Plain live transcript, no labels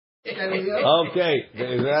Okay,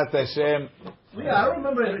 Be'ezrat Hashem. Yeah, I don't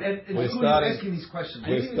remember asking these questions.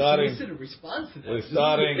 We're starting. We're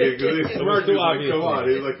starting. We're too obvious. Come on,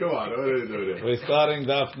 he's like, come on. What are you doing? We're starting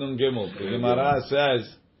Daf Nun Gimel. The Gemara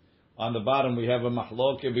says on the bottom we have a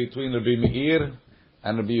mahloke between Rabbi Meir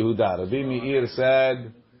and Rabbi Yehuda. Rabbi Meir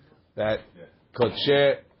said that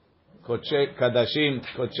Kodshe Kadashim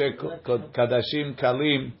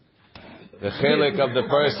Kalim, the chelik of the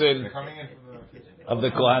person of the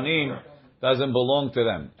Kohanim doesn't belong to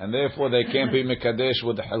them, and therefore they can't be mekadesh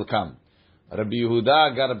with the Hilkam. Rabbi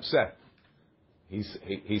Yehuda got upset. He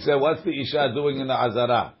said, "What's the Isha doing in the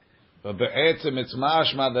Azara?" But be'etzim it's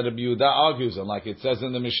mashma that Rabbi Yehuda argues, and like it says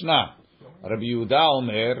in the Mishnah, Rabbi Yehuda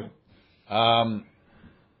Omer,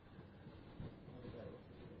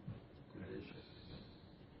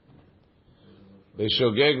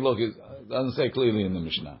 Beshogeg, look, it doesn't say clearly in the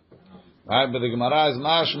Mishnah, right? But the Gemara is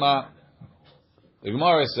mashma. The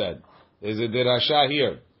Gemara said, there's a derasha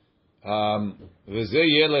here. V'zeh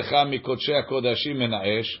yeh lecha mikotshei kodashim min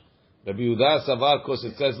ha'esh. Rabbi Yehuda savar, because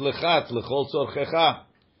it says lechatz lechol tzorchecha.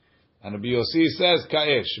 And Rabbi Yossi says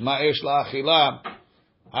ka'esh, ma'esh la'achila,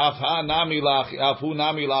 af hu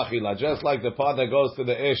nami la'achila. Just like the part that goes to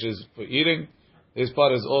the esh is for eating, this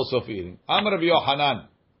part is also for eating. Amar Rabbi Yochanan.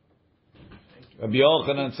 Rabbi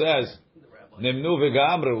Yochanan says, nimnu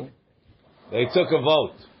v'ga'amru, they took a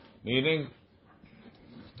vote, meaning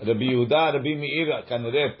Rabbi Yehuda, Rabbi Meir,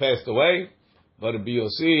 Kanadeh passed away, but Rabbi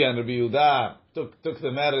Yossi and Rabbi Yehuda took the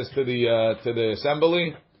matters to the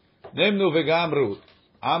assembly. Nimnu v'gamru,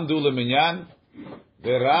 amdu leminyan,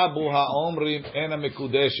 v'rabu ha'omrim ena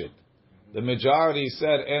mekudeshet. The majority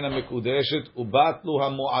said ena mekudeshet, ubatlu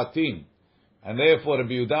ha'mu'atim. And therefore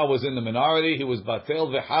Rabbi Yehuda was in the minority, he was batel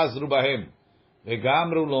v'hazru bahem.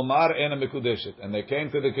 V'gamru lomar ena mekudeshet. And they came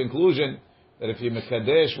to the conclusion that if you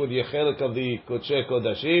mekadesh with your chelik of the kodshe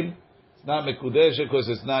kodashim, it's not mekudesh because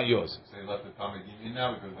it's not yours. So you left the Talmud in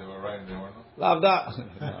now because they were right and they weren't. Lavda.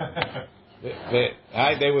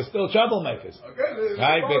 They were still troublemakers. Okay.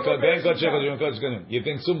 Right? Because you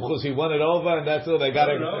think Sumchus, he won it over and that's all they got.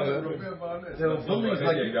 They were bullies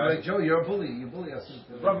like Joe, you're a bully. You bully us.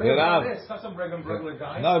 No,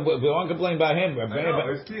 but we won't complain about him. You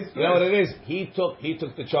know what it is? He took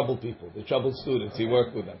the troubled people, the troubled students. He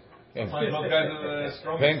worked with them. Ben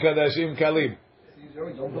Kadashim Kalim.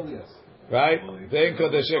 Right? Ben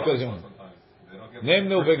Kodashim Kalim.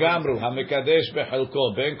 Nemnu Begamru, Hamikadesh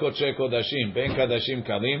Behelko, Ben Kodshe Kodashim, Ben Kadashim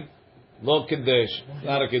Kalim, Lo Kiddush,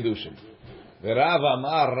 not a Kidushin. The Rav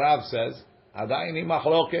Amar, Rav says, Adaini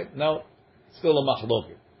Machloket? No, still a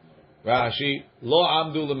Machloket. Rashi, Lo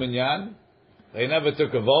Amdu Leminyan, they never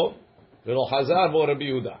took a vote, Velo Hazar Vo Rabbi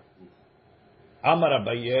Yehuda. Amar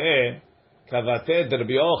Abaye, Kavated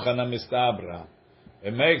Rabbi Yochanan mistabra.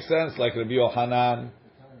 It makes sense like Rabbi Yochanan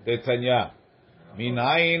Detanya.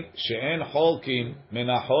 Minayin she'en holkim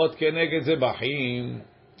menachot keneged zebachim.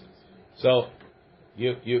 So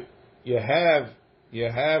you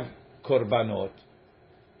have korbanot,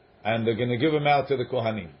 and they're going to give them out to the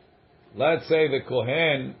kohanim. Let's say the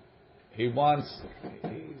kohen he likes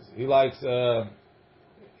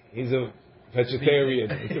he's a vegetarian.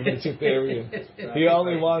 He's a vegetarian. He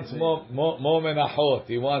only wants more menachot.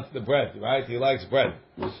 He wants the bread, right? He likes bread,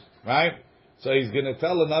 right? So he's going to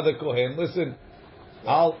tell another kohen, listen,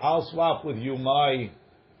 I'll swap with you my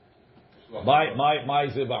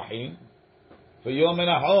zebahim for your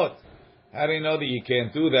menachot. How do you know that you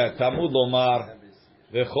can't do that? Tamud lomar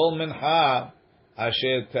v'chol mincha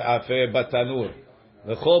asher te'afeh batanur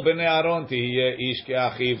v'chol bnei Aaron tihiyeh ish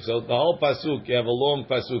ke'achiv. So the whole pasuk, you have a long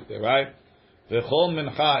pasuk there, right? V'chol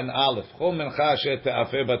mincha in Aleph, chol mincha asher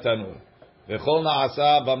te'afeh batanur, v'chol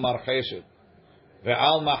na'asa b'marcheshet,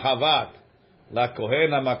 ve'al machavat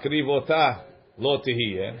lakohen ha'makriv otah lo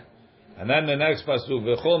tihiyeh. And then the next pasuk,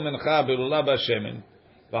 v'chol mincha b'lula b'shemen,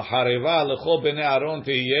 v'hareva l'chol b'nei Aaron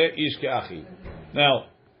tihiyeh ish ke'achiv. Now,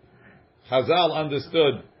 Chazal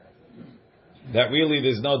understood that really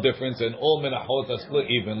there's no difference and all menachot are split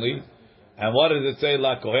evenly. And what does it say?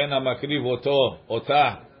 Lakohen ha'makriv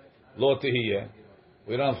otah Lo tihiyeh.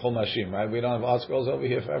 We don't have chumashim, right? We don't have art scrolls over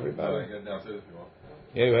here for everybody.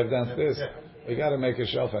 Yeah, you have downstairs. We got to make a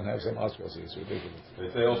shelf and have some art scrolls. It's ridiculous. They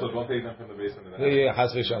say also don't take them from the basement. Yeah,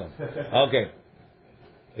 has v'shalom. Okay,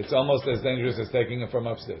 it's almost as dangerous as taking it from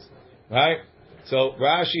upstairs, right? So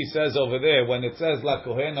Rashi says over there when it says la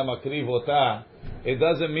kohen ha'makriv otah, it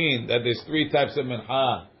doesn't mean that there's three types of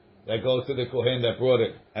mincha that go to the kohen that brought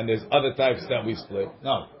it, and there's other types that we split.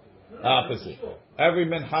 No. Opposite. Every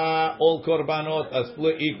mincha, all korbanot are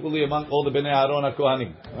split equally among all the bnei Aaron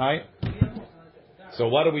kohanim, right? So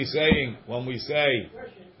what are we saying when we say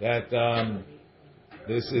that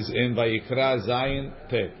This is in Vayikra Zayin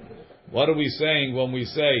Tet. What are we saying when we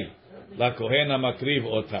say La Kohen Makriv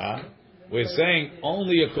Ota? We're saying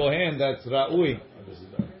only a Kohen that's Ra'ui.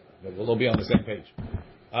 We'll all be on the same page.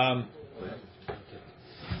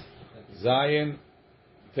 Zayin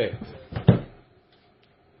Tet.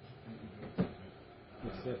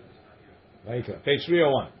 Page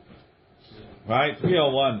 301. Right?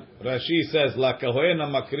 301. Rashi says, La Kohen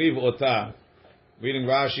Makriv Ota. Reading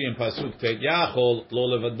Rashi in Pasuk Tet. Yachol Lo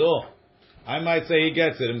Levado. I might say he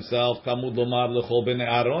gets it himself. Tamud Lomar Lechol Bnei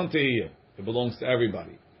Aaron Tehiyeh. It belongs to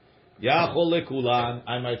everybody. Yachol Lekulan.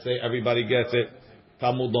 I might say everybody gets it.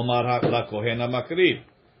 Tamud Lomar La Kohen Makriv.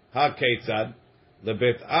 Ha Ketzad.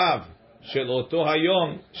 Lebet Av. Shel Oto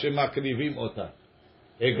Hayom Shemakrivim Ota.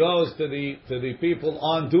 It goes to the people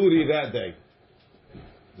on duty that day.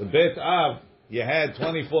 The Bet Av, you had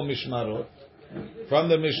 24 mishmarot. From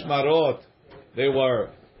the mishmarot, there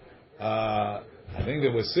were, I think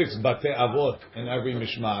there were 6 Bate Avot in every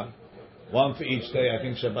mishmar. One for each day. I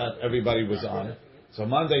think Shabbat everybody was on. So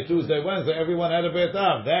Monday, Tuesday, Wednesday, everyone had a Bet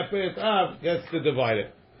Av. That Bet Av gets to divide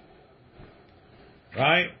it.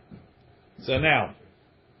 Right? So now,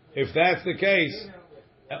 if that's the case,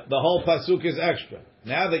 the whole pasuk is extra.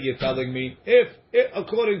 Now that you're telling me, if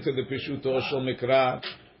according to the Pishuto Shel Mikra,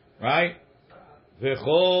 right?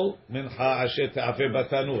 V'chol mincha asher te'afeh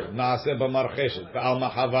batanur na'aseh b'marcheshet ve'al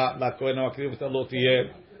mahava la'kohen ha'makriv lo tiyeh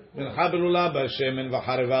mincha belula b'shemen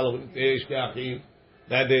v'hareva l'te'esh ke'achim.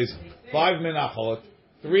 That is 5 minachot.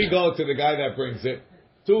 3 go to the guy that brings it.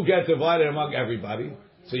 2 get divided among everybody.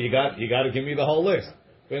 So you got to give me the whole list.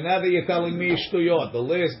 But now that you're telling me shtuyot, the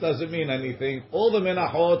list doesn't mean anything. All the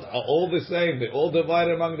menachot are all the same. They're all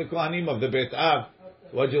divided among the kohanim of the Bet Av.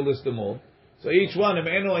 Why'd you list them all? So each one,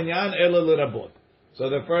 eno anyan ela l'rabot. So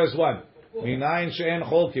the first one, minayin she'en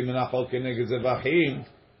cholki menachot keneged zevachim.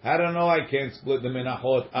 How do I know I can't split the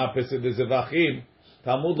menachot opposite the zevachim?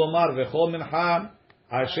 Talmud lomar v'chol mincha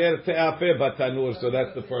asher te'afeh batanur. So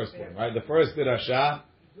that's the first one, right? The first dirasha,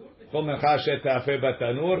 chol mincha asher te'afeh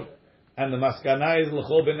batanur. And the maskana is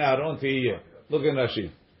l'chol ben Aaron tiyeh. Look in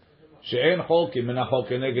Rashi. She'en cholki menachot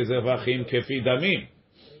keneged zevachim kefi damim.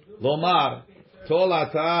 Lomar tol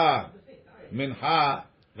ata mincha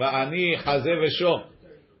va'ani chazeh v'shok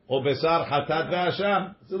or besar hatat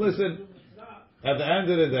v'asham. So listen, at the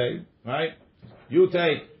end of the day, right? You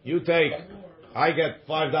take. I get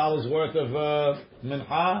 $5 worth of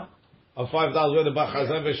mincha, or $5 worth of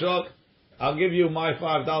chazeh v'shok. I'll give you my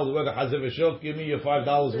 $5 worth of chazeh v'shok. Give me your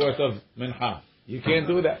 $5 worth of mincha. You can't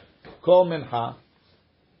do that. Kol mincha.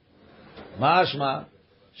 Mashma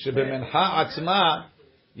shebemincha atzma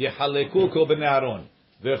yehaleku kol bnei Aaron.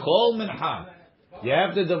 V'chol mincha. You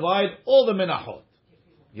have to divide all the minachot.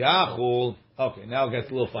 Yachol. Okay, now it gets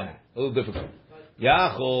a little funny, a little difficult.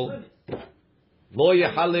 Yachol lo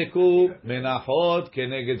yehaleku minachot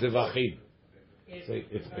keneged zevachim. So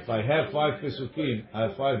if I have 5 pesukim, I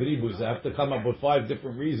have 5 ribus. I have to come up with 5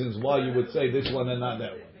 different reasons why you would say this one and not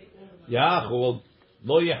that one. Yachol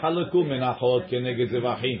lo yehaleku minachot keneged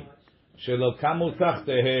zevachim shelo kamu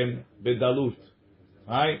tachtehem bedalut.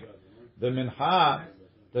 Right? The mincha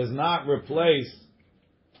does not replace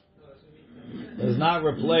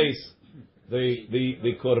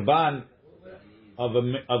the korban of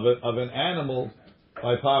an animal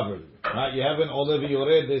by poverty. Right? You have an Olev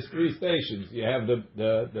Yored. There's 3 stations. You have the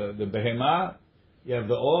behema, you have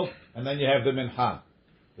the off, and then you have the mincha.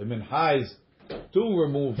 The mincha is 2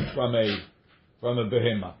 removed from a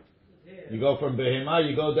behema. You go from behema,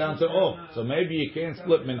 you go down to off. So maybe you can't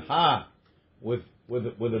split mincha with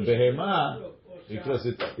a behema because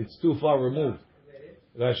it's too far removed.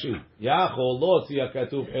 Rashi. Yachol lo tzia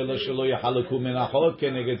katuv elo shelo yachalaku menachot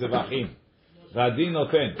keneged zevachim. Radin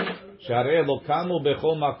noten sharei lo kamu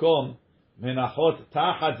bechol makom menachot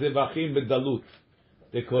tachat zevachim bedalut.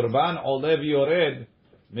 The korban olev yored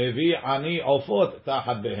mevi ani ofot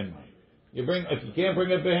tachat behema. If you can't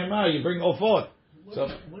bring a behema, you bring ofot. So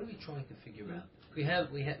what are we trying to figure out? We're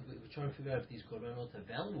trying to figure out if these korbanot are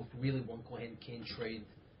valid, or if really one kohen can't trade.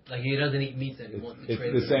 Like he doesn't eat meat and he wants to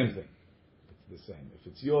trade. It's the same thing. It's the same. If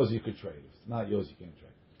it's yours, you could trade. If it's not yours, you can't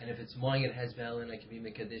trade. And if it's mine, it has value, and I can be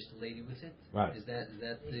mekadesh the lady with it. Right. Is that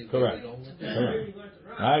the correct? Correct.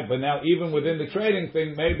 Right. But now, even within the trading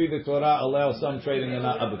thing, maybe the Torah allows some trading and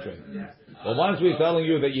not other trading. But once we're telling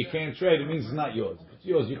you that you can't trade, it means it's not yours. If it's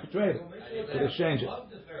yours, you could trade it. You could exchange it.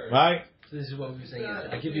 Right. So this is what we were saying.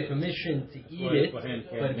 I give you permission to eat it, but it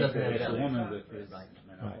doesn't have value.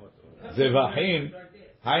 Right. Zevachim.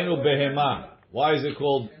 Hainu behema. Why is it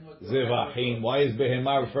called zevachim? Why is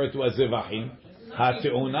behema referred to as zevachim?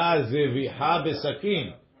 Hateuna zeviha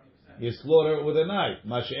besakin. You slaughter it with a knife.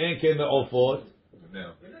 Mash'en ken the ofot.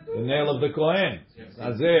 nail. The nail of the Kohen. It's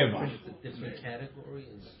a different category.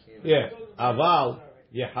 Yeah. Aval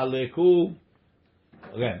yehaleku.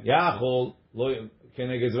 Again, yachol lo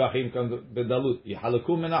keneged zvachim bedalut. Yehaleku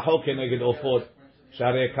menachol keneged ofot.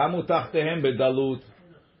 Sharei kamu tachtehem bedalut.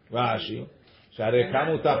 Rashi. Sharei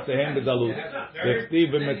kamu tachtehem bedalut. V'chtiv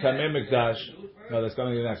v'metameh mikdash. No, that's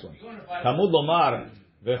coming to the next one. Tamud lomar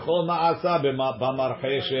v'chol ma'asa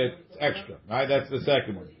b'marcheshet. Extra, right? That's the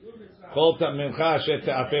second one. Chol mincha asher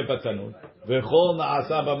te'afeh batanut v'chol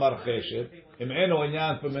ma'asa b'marcheshet. Im eno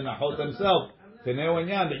inyan for menachot himself. Teneo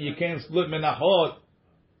inyan that you can't split menachot.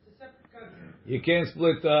 You can't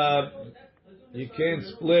split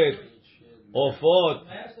ofot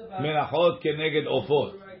menachot keneged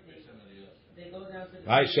ofot.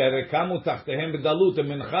 Right? Sherekamu tachtehem bedalut. The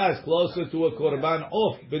mincha is closer to a korban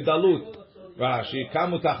off bedalut. Rashi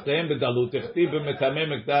kamu tachtehem bedalut. Echtiv b'metameh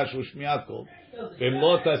mikdash u'shmiat kol.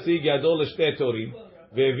 V'mlo tasig yado l'shtei torim.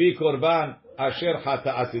 Ve'vi korban asher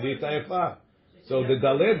chata asirit ha'efa. So the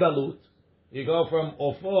daleh dalut, you go from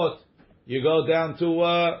ofot, you go down to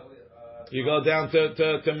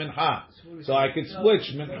mincha. So I could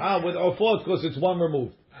switch mincha with ofot because it's one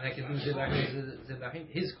removed. And I can do zebachim.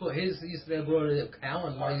 His Yisrael brought a cow,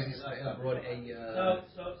 and my Yisrael brought a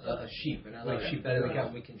sheep. And I like sheep better than cow.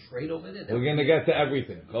 We can trade over there. We're going to get to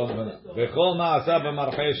everything. V'chol ma'asa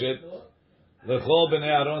b'marcheshet l'chol b'nei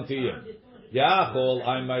Aaron tiyeh. Yachol,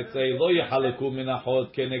 I might say, lo yehaleku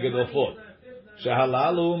minachot keneged ofot.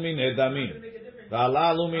 Shehalalu min edamim.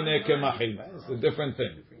 V'halalu min kemachim. It's a different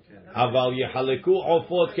thing. Aval yehaleku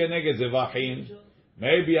ofot keneged zevachim.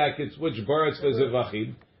 Maybe I could switch birds for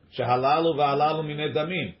zevachim. Shehalalu v'halalu min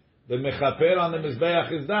edamim. The mechaper on the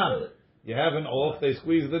mizbeach is dam. You have an off, they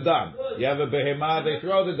squeeze the dam. You have a behemah, they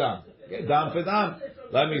throw the dam. Okay, dam for dam.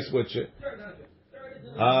 Let me switch it.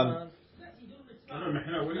 I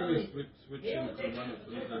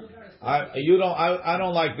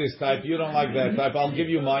don't like this type. You don't like that type. I'll give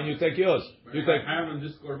you mine. You take yours. You take.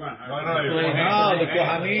 This korban. No, the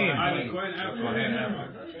kohanim.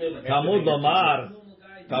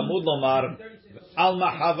 Talmud lomar, al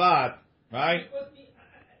mahavat, right?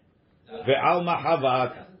 Ve'al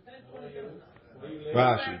mahavat.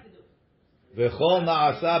 Rashi. Ve'chol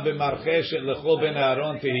na'asa b'marcheshet lechol ben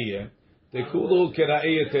Aaron tehiyeh. Tekulu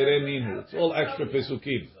kera'ei tere minhu. It's all extra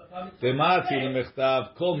pesukim. Temati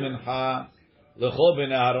l'mechtav kol mincha lechol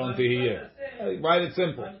ben Aaron tehiyeh. Write it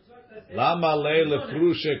simple. Lama le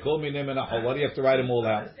lefrushe kol minei menachot. Why do you have to write them all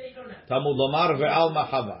out? Talmud lomar ve'al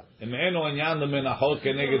mahavat. Im eno inyan lemenachot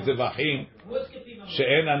keneged zevachim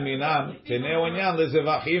she'en an minam teneo inyan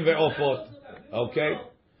lezevachim ve'ofot. Okay?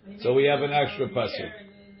 So we have an extra pasuk.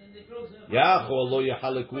 Yachol lo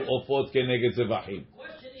yehaleku ofot keneged zevachim.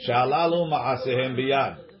 Shalalu ma'asehem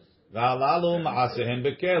biyad. V'alalu ma'asehem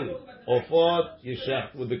bekeli. Ofot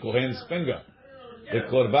yeshech with the kohen's finger. The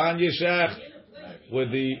korban yeshech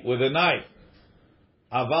with the knife.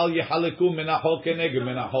 Aval yehaleku menachot keneged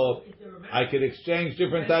menachot. I could exchange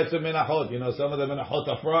different types of menachot. You know, some of the menachot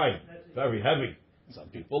are fried, very heavy. Some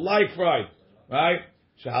people like fried, right?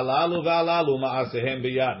 Shalalu v'alalu ma'asehem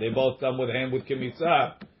biyad. They both come with hand with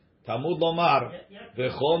kemitzah. Talmud lomar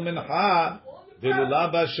v'chol mincha. V'lula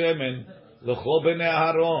b'shemen l'chol b'nei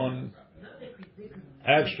Aharon.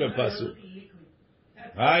 Extra pasuk,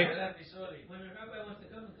 right?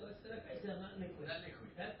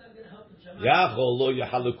 Yachol lo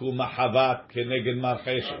yehaleku mahavat keneged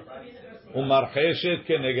marcheshet umarcheshet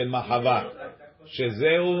keneged mahavat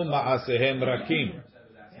shezeu ma'asehem rakim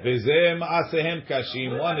v'zeh ma'asehem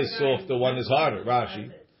kashim. One is softer, one is harder.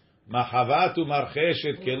 Rashi mahavat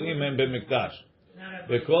umarcheshet kelim hem b'mikdash.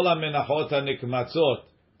 V'kol ha'menachot ha'nikmatzot,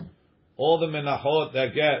 all the menachot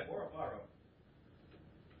that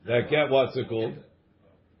get what's it called?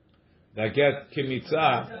 That get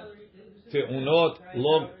kimitzah, te'unot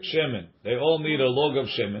log shemen. They all need a log of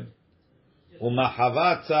shemen.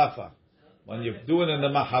 U'mahavat tzafa. When you do it in the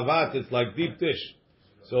mahavat, it's like deep dish.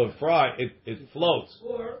 So it floats.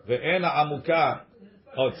 Ve'ena amuka.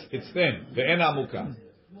 Oh, it's thin. Ve'ena amuka.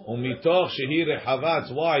 U'mitoch shehi rehavat,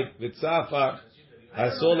 it's wide. V'tzafa.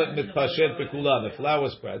 Hasolet mitpashet bekula, the flour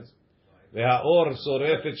spreads. Ve'haor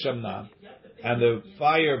sorefet shamna, and the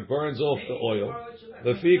fire burns off the oil.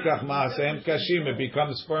 Lefikach ma'asehem kashim, it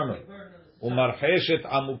becomes firmer. Umarcheshet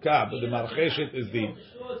amuka, but the marcheshet is deep.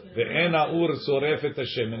 Ve'en ha'ur sorefet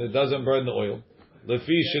hashem, and it doesn't burn the oil.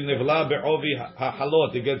 Lefi shenivla be'ovi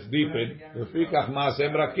ha'halot, it gets deepened. Lefikach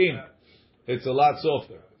ma'asehem rakim, it's a lot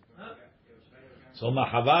softer. So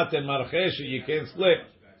mahavat and marcheshet you can't split,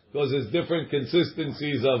 because there's different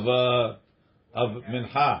consistencies of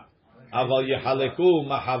mincha. Aval yehaleku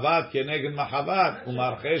mahavat keneged mahavat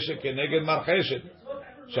umarcheshet keneged marcheshet.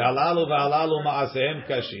 Shalalu va'alalu ma'asehem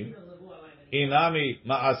kashim. Inami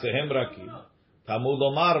ma'asehem rakim. Talmud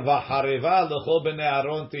lomar v'hareva l'chol b'nei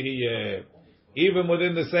Aaron tihiyeh. Even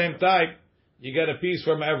within the same type, you get a piece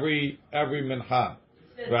from every mincha.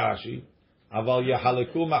 Rashi. Aval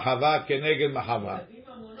yahaleku mahava keneged mahava.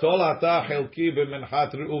 Tol ata chelki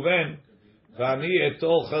b'minchat Reuven, v'ani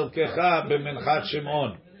etol chelkecha b'minchat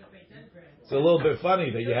Shimon. It's a little bit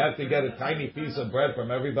funny that you have to get a tiny piece of bread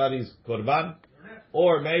from everybody's korban,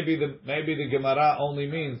 or maybe the Gemara only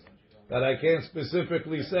means that I can't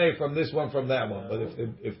specifically say from this one, from that one. But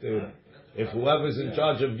if whoever's in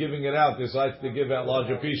charge of giving it out decides to give out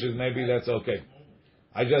larger pieces, maybe that's okay.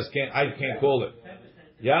 I can't call it.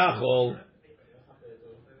 Yachol.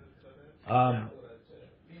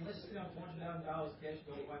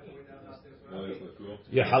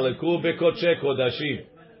 Yehaleku bekoche kodashim.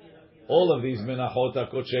 All of these menachot are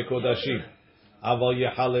koche kodashim. Aval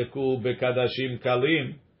yehaleku bekadashim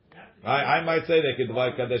kalim. I might say they could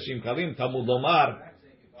divide kadashim kalim. Talmud lomar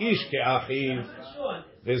ish ke'achiv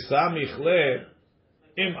v'samichle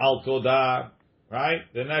im al toda. Right?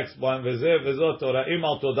 The next one v'zeh v'zot Torah im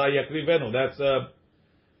al toda yakrivenu. That's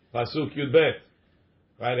pasuk yud bet.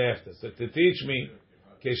 Right after. So to teach me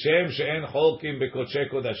keshem she'en cholkim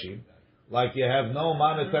bekoche kodashim, like you have no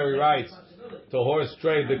monetary rights to horse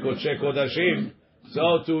trade the koche kodashim,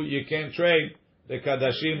 so too you can trade the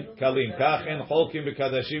kadashim kalim. Kach en cholkim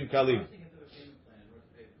bekadashim kalim.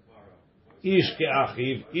 Ish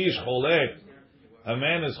ke'achiv, ish cholek. A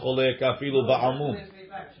man is cholek afilu ba'amum.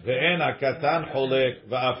 Ve'en hakatan cholek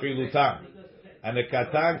va'afilu tam. And the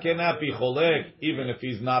katan cannot be cholek even if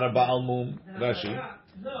he's not a ba'almum. Rashi.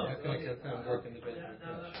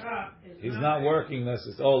 He's not working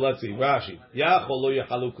necessarily. Oh, let's see. Rashi. Yachol lo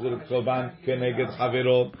yachalu korban keneged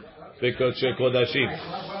chavero bekoche kodashim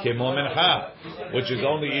kemo mencha, which is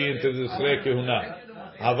only into the srei kehuna.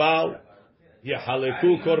 Aval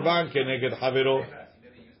yachaleku korban keneged chavero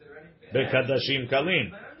bekadashim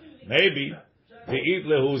kalim. Maybe ve'it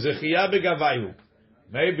lehu zechiyah begavayu.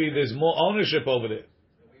 Maybe there's more ownership over there.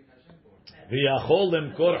 V'yachol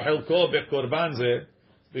lemkor chelko bekorban zeh.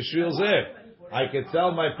 I could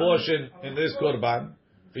sell my portion in this korban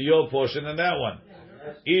for your portion in that one.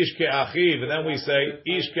 Ish ke'achiv, and then we say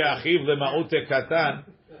ish ke'achiv lema'ute katan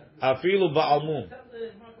afilu ba'almum.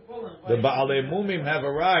 The ba'alei mumim have a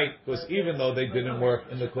right, because even though they didn't work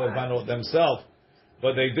in the korbanot themselves,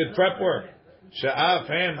 but they did prep work. She'af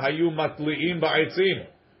hem hayu matli'im ba'etzim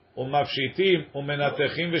umafshitim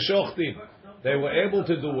umenatechim v'shochtim. They were able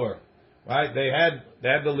to do work, right? They had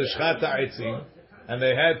the lishchat ha'etzim. And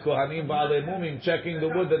they had kohanim ba'alei mumim checking the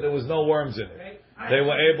wood that there was no worms in it. They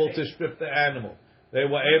were able to strip the animal. They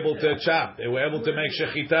were able to chop. They were able to make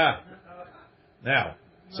shechita. Now,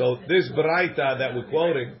 so this braita that we're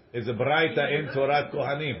quoting is a braita in Torat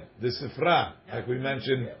Kohanim, the Sifra, like we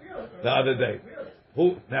mentioned the other day.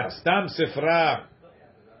 Now, Stam Sifra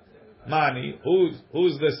Mani,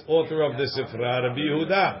 who's this author of the Sifra? Rabbi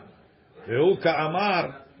Yehuda. Vehu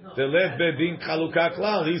ka'amar telef bedin chaluka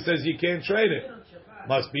klal. He says you can't trade it.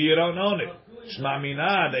 Must be you don't own it. Shma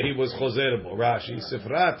mina that he was chozerbo. Rashi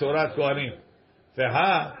Sifra Torat Kohanim.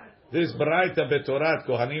 Feha this braita betorat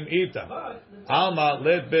Kohanim ita. Alma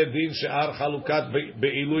let bedin she'ar chalukat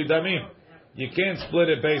be'ilui damim. You can't split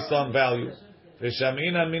it based on value.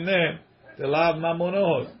 Veshamina mineh telav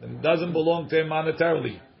mamonot. It doesn't belong to him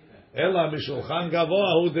monetarily. Ela mishulchan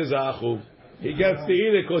gavoa hu dezachu. He gets to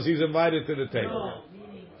eat it because he's invited to the table.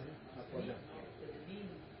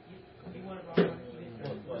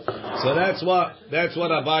 So that's what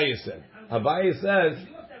Abaye said. Abaye says,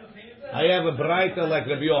 I have a braita like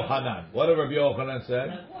Rabbi Yochanan. What did Rabbi Yochanan say?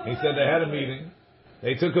 He said they had a meeting,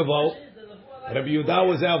 they took a vote, Rabbi Yehuda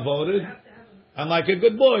was outvoted, and like a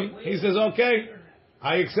good boy, he says, okay,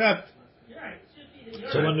 I accept.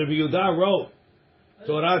 So when Rabbi Yehuda wrote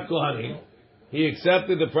Torat Kohanim, he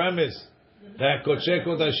accepted the premise that Koche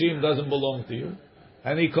Kodashim doesn't belong to you.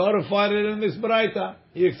 And he codified it in this braita.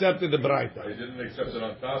 He accepted the braita. He didn't accept it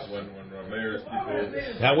on top when Rameir's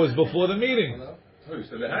people... That was before the meeting. Oh, you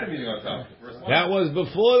said they had a meeting on top. That was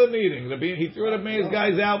before the meeting. He threw the mayor's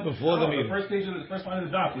guys out before the meeting. The first line of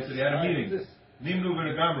the doc, he said they had a meeting. Nimnu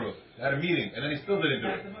ben Gamru had a meeting, and then he still didn't do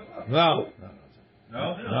it. No.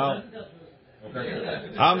 No? No.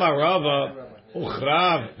 Okay. Amar Rava,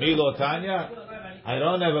 Uchrav, Milotanya. I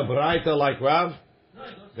don't have a braita like Rav.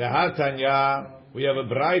 Vehatanya. We have a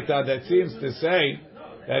braita that seems to say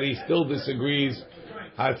that he still disagrees.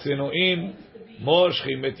 Hatzinuim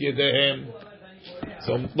moshchim et yedehem.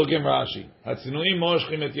 So look in Rashi. Hatzinuim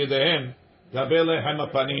moshchim et yedehem gabe lehem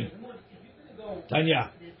apanim.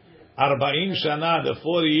 Tanya. 40 shana, the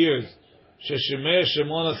 40 years. Sheshimeh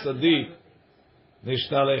Shimon HaSadik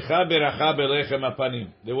Nishtalecha Beracha Belechem HaPanim.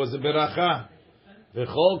 There was a beracha.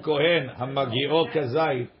 V'chol Kohen Hamagio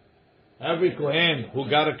Kazayit. Every Kohen who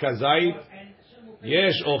got a Kazayit,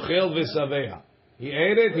 Yesh Ochel V'Saveha. He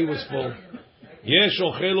ate it, he was full. Yesh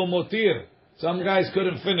Ochel Umotir. Some guys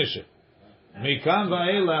couldn't finish it. Mikam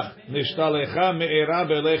Va'elach Nishtalecha Me'era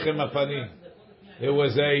Belechem HaPanim. There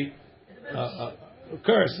was a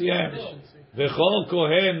curse, yeah. V'chol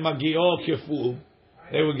Kohen Magio Keful.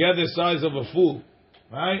 They would get the size of a fool.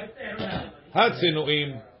 Right?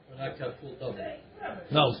 Hatzinuim.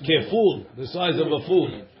 No, keful, the size of a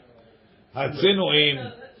fool.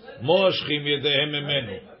 Hatzinuim, moshchim yedehem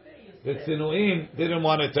imenu. The tzinuim didn't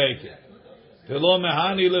want to take it. Telo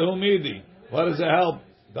mehani lehumidi. What does it help?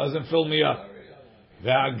 Doesn't fill me up.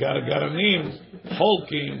 Ve'agargaranim,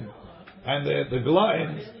 holkim, and the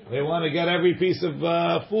gluttons, they want to get every piece of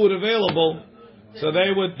food available, so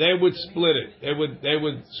they would split it. They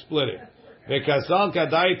would split it. Ve'kasal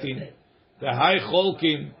kadaitin, the high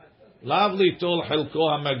holkim. Lavli tol helko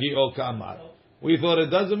hamagio kamar. We thought it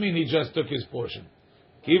doesn't mean he just took his portion.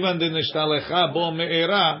 Kivan de nishtalecha bo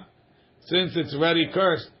me'era, since it's already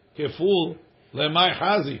cursed, keful lemay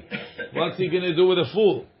hazi. What's he going to do with a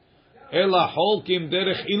fool? Ela holkim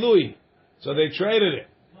derech ilui. So they traded it.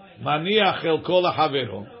 Maniach helko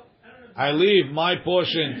lahavero. I leave my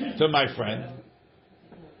portion to my friend.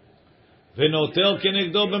 Venotel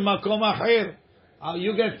kenegdo b'makom acher.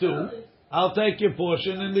 You get two. I'll take your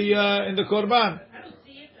portion in the korban.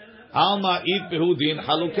 Alma it behudin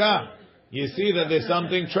halukah. You see that there's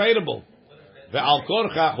something tradable. Ve'al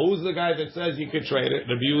korcha, who's the guy that says you could trade it?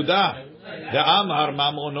 Rabbi Yehuda. The amhar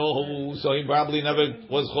mamonohu, so he probably never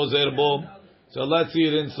was choser bo. So let's see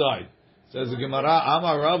it inside. Says the Gemara,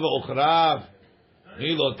 amar Rav uchrav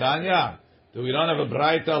milo tanya. Do we don't have a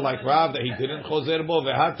braita like Rav that he didn't choser bo?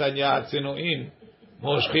 Ve'hatanya hatzinuim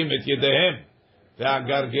moshchim et yedehem. The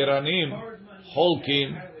Agargeranim,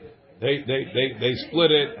 Holkim, they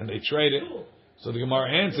split it and they trade it. So the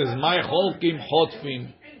Gemara answers, my Holkim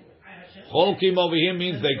Hotfim. Holkim over here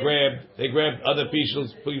means they grabbed other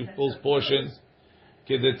people's portions.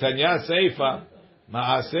 Kedetanya Seifa,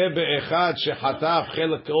 Maaseh be'echad shechatav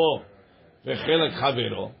chelako v'chelak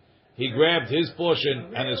chavero. He grabbed his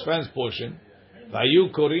portion and his friend's portion.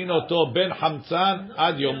 Vayu korin oto ben hamtzan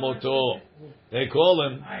ad yomoto. They call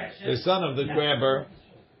him the son of the grabber,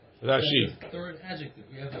 Rashi. Third adjective.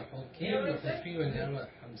 We have the Holkim, the Hotfim, and now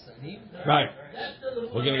Hamsanim. Right.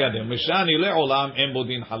 We're going to get there. Mishani le'olam en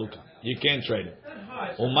bodin haluka. You can't trade it.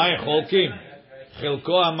 Umay Holkim,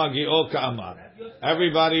 chelko hamagio ka'amar.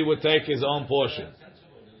 Everybody would take his own portion.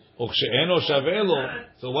 Ukshe'eno shavelo.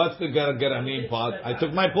 So what's the Gargaranim part? I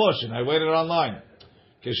took my portion. I waited online.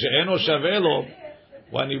 Keshe'eno shavelo,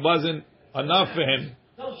 when it wasn't enough for him,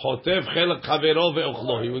 Chotev chelak chavero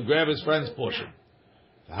ve'ochlo. He would grab his friend's portion.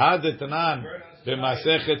 Had etanan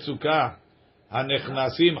b'masechet sukkah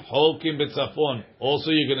hanechnasim holkim betzafon.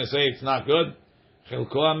 Also, you're going to say it's not good.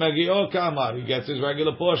 Chelko hamagio ka'amar. He gets his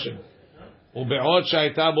regular portion. Ube'ot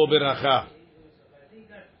shayta bo beracha.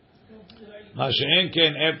 Mashen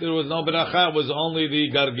ken, after there was no beracha, it was only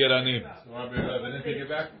the gargeranim. They didn't take it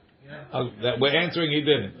back? We're answering he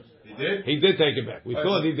didn't. He did? He did take it back. We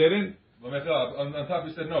thought he didn't. On top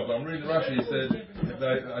you said no, but I'm reading the Rashi. He said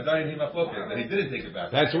that he didn't take it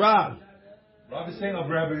back. That's Rav. Rav is saying of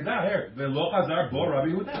Rabbi Yehuda here. Ve'lo chazar bo Rabbi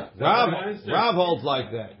Yehuda. Rav holds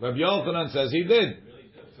like that. Rabbi Yochanan says he did.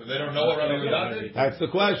 So they don't know what Rabbi Yehuda did? That's the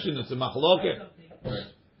question. It's a machloket.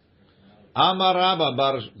 Amar Rabba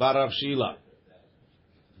bar Rav Shila.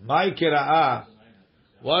 My kira'ah.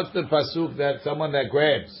 What's the pasuk that someone that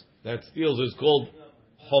grabs, that steals, is called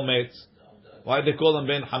chometz? Why they call him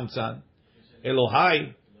ben hamtzan?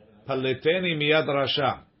 Elohai, paleteni miyad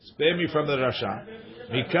rasha. Spare me from the rasha.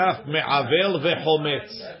 Mikaf me'avel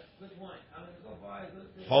ve'chometz.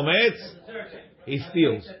 Chometz, he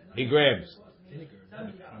steals, he grabs.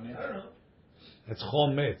 That's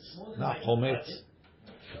chometz, not chometz.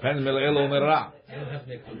 Depends me'el or me'ra.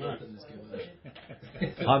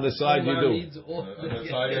 On the side you do. On the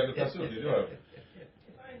side you have the pasuk. You do have.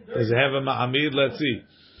 Does it have a ma'amid? Let's see.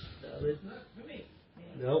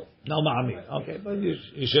 No. No ma'amid. Okay, but you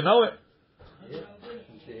should know it.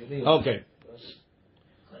 Okay.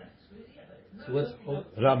 So what's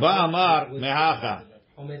Rabba Amar mehacha.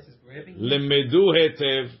 Chometz is grabbing? Lemedu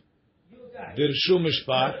hetev dirshu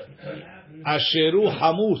mishpat asheru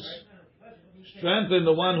hamus. Strengthen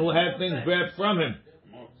the one who had things grabbed from him.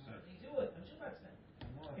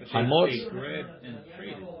 Hamot. Grab and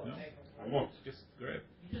trade it. No? Hamot. Just grab.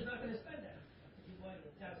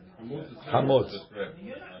 Hamot. Just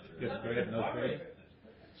grab. No trade.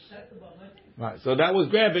 Right. So that was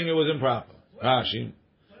grabbing. It was improper. Rashi.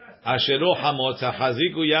 Asheru hamotz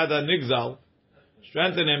hachaziku yada nigzal.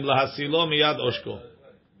 Strengthen him lahasilo miyad oshko.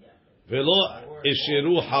 Velo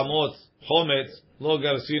ishiru hamotz chometz lo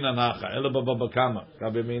garsina nacha. Ela babakama.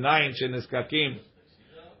 Kabeminayin sheniskakim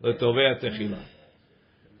letovei techila.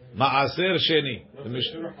 Maaser sheni.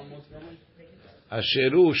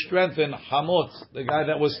 Asheru, strengthen hamotz, the guy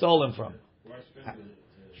that was stolen from.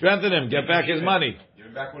 Strengthen him. Get back his money. Give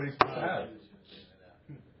him back what he's supposed to have.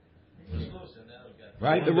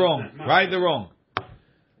 Right the wrong. Right the wrong.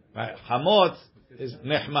 Right. Hamotz is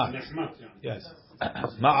nehmat. Yes.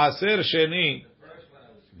 Maaser sheni.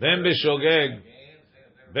 Ben b'shogeg.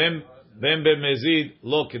 Ben b'mezid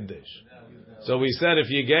lo kiddush. So we said if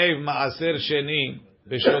you gave maaser sheni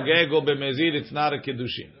b'shogeg or b'mezid, it's not a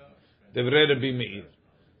kiddushin. Devrei Rabbi Meir.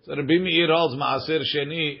 So Rabbi Meir holds maaser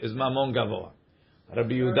sheni is mamon gavoa.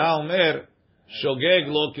 Rabbi Yehuda Omer shogeg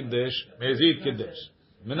lo kiddush, mezid kiddush.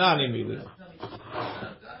 Menani mili.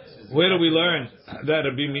 Where do we learn that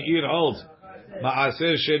Rabbi Meir holds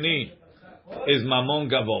maaser sheni is mamon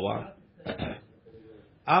gavoa?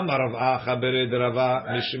 Amar Rav Acha bered Rava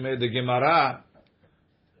mishmei de Gemara.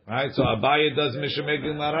 Right, so Abaye does mishmei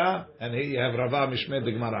Gemara, and here you have Rava mishmei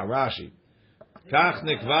de Gemara. Rashi. Kach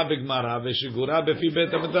nekva b'Gemara v'shigura b'fi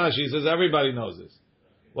bet hamikdash. He says everybody knows this.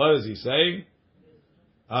 What is he saying?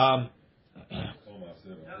 V'chol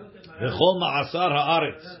ma'asar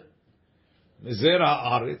ha'aretz mizer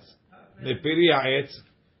ha'aretz mepiri ha'etz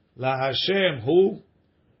laHashem hu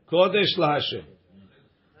kodesh laHashem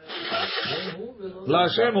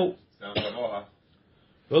laHashem hu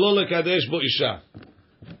v'lo lekadesh bo isha.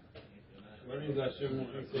 Yours.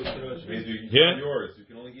 You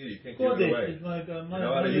can only eat it. You can't give it away. You're not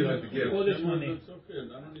allowed to use it to give.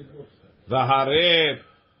 V'hareh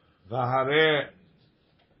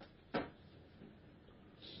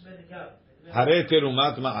הרי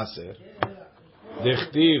תרומת מעשר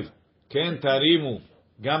דכתיב כן תרימו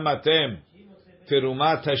גם אתם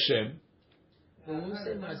תרומת השם. When we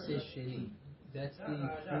say מעשר שני, that's the fruit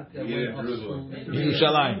that went up to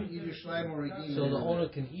Yerushalayim. So the owner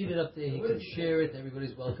can eat it up there, he can share it,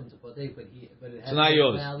 everybody's welcome to partake, but it has not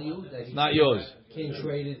yours. value that It's not yours. Can't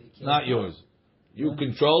trade it. It's not yours. You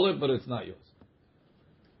control it, but it's not yours.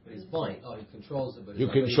 But he's buying. Oh, he controls it, but you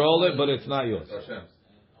control it, but it's not yours.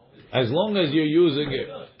 As long as you're using it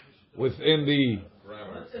within the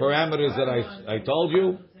parameters that I told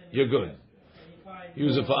you, you're good.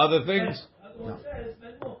 Use it for other things? No.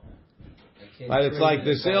 Right? It's like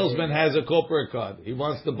the salesman has a corporate card. He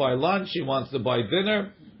wants to buy lunch, he wants to buy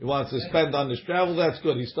dinner, he wants to spend on his travel, that's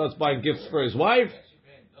good. He starts buying gifts for his wife.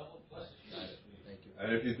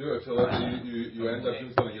 And if you do it, so you end up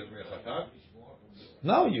doing something against me.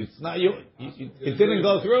 No, it's not you. It didn't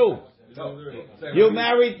go through. You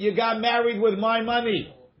got married with my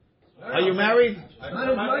money. Are you married? I'm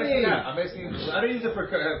asking. I didn't use it for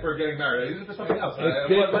getting married. I used it for something else.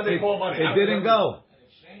 It didn't go.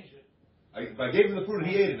 I gave him the fruit and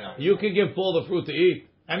he ate it now. You can give Paul the fruit to eat.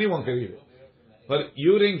 Anyone can eat it. But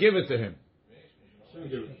you didn't give it to him.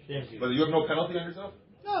 But you have no penalty on yourself?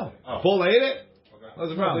 No. Oh. Paul ate it?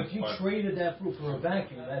 What's the problem? If you traded that fruit for a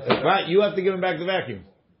vacuum, that's right, you have to give him back the vacuum.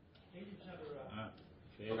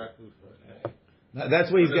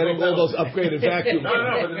 That's where he's getting all those upgraded vacuums. No,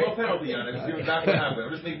 but there's no penalty on it. Just give it back to him. I'm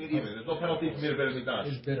just making it even. There's no penalty for me to better than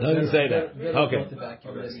done. Doesn't say that. Okay.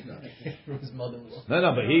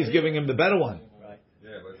 No, but he's giving him the better one.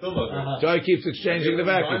 Yeah, but still doesn't. So he keeps exchanging the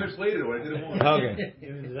vacuum.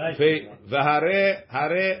 Okay.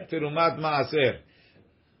 V'hareh terumat maaser.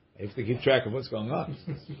 I have to keep track of what's going on.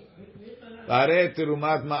 V'hareh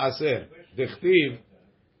terumat maaser. Dechtiv.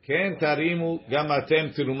 Ken tarimu gam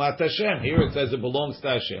atem terumat Hashem. Here it says it belongs to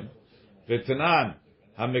Hashem. V'tanan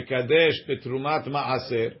hamekadesh betrumat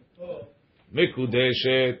maaser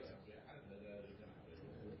mikudeshet.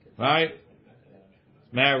 Right?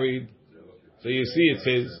 Married. So you see it's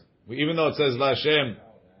his. Even though it says La Hashem,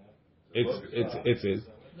 it's his.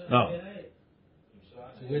 No.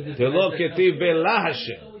 Telo ketiv be'la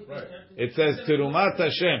Hashem. It says terumat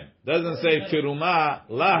Hashem. Doesn't say teruma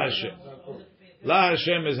la Hashem. La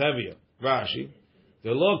Hashem is heavier. Rashi.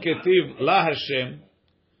 Telo ketiv la Hashem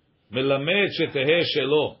melamed shetehe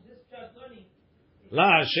shelo. La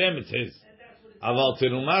Hashem it's his. Aval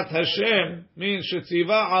terumat Hashem means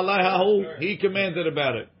shetziva alaihahu. He commanded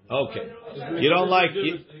about it. Okay. You don't like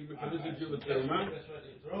it?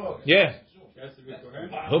 Yeah.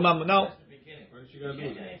 No.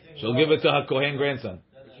 She'll give it to her Kohen grandson.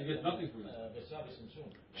 She gets nothing from it.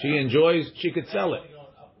 She enjoys. She could sell it.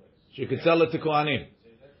 She could sell it to Kohanim.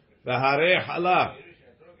 V'harei hala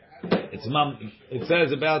It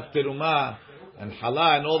says about teruma and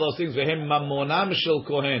hala and all those things. Vehem mamonam shel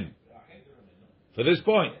kohen. For this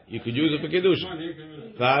point, you could use it for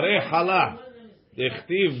Kidushin. V'arei hala,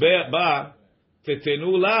 dechtiv ba,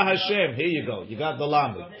 tetenu la Hashem. Here you go. You got the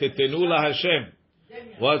lamed. Tetenu la Hashem.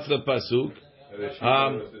 What's the pasuk?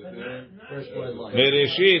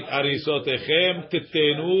 Mereshit arisotechem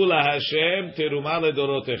tetenu la Hashem teruma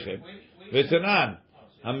ledorotechem. V'tenan,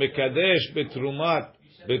 hamekadesh betrumot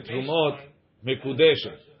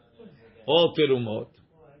mekudeshet. All terumot.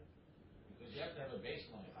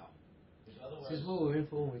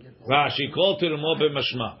 Rashi called terumot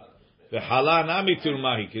b'mashma. V'hala nami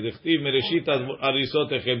terumahi. K'dechtiv mereshit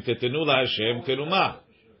arisotechem tetenu la Hashem teruma.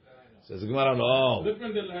 Says the Gemara, no.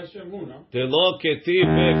 Telo ketiv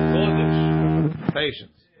be'kodesh.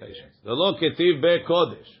 Patience. Telo ketiv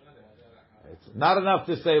be'kodesh. It's not enough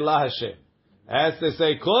to say la Hashem. It has to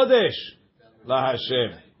say kodesh la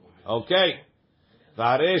Hashem. Okay.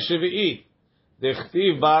 V'arei shvi'it.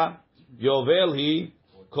 Dechtiv ba yovel hi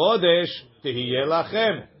kodesh tehiyeh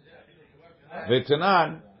lachem.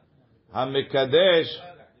 V'tanan hamekadesh.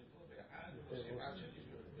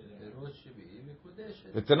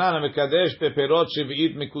 V'tanan hamekadesh beperot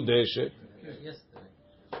shvi'it mekudeshet.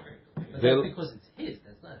 Because it's his,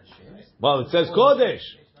 that's not Hashem's. Well, it says kodesh.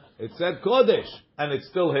 It said kodesh, and it's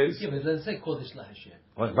still his. Yeah, but it doesn't say kodesh la Hashem.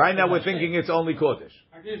 Well, right now we're thinking it's only kodesh.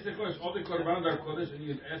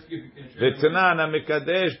 V'tanan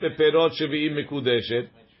hamekadesh beperot shvi'it mekudeshet.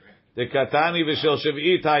 Dekatani v'shel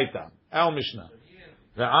shvi'it haita. Our Mishnah.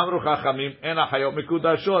 Ve'amru chachamim en achayot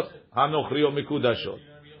mekudashot. Hanochriot mekudashot.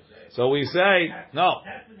 So we say, no.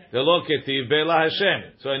 V'lo ketiv be'la Hashem.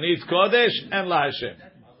 So it needs kodesh and la Hashem.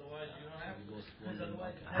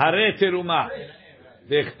 Hare teruma.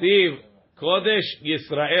 Dechtiv kodesh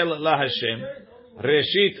Yisrael la Hashem.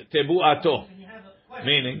 Reshit tebu'ato.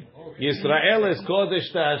 Meaning, Yisrael is kodesh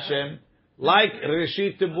to Hashem, like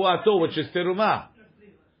Reshit tebu'ato, which is teruma.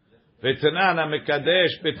 V'tanan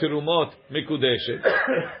hamekadesh beterumot mikudeshet.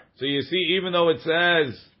 So you see, even though it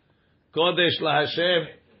says kodesh la Hashem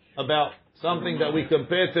about something that we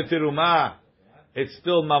compare to teruma, it's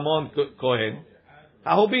still mamon kohen.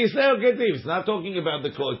 Ahobi Yisrael ketiv. It's not talking about the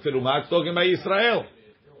teruma. It's talking about Yisrael.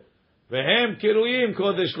 Vehem kiruyim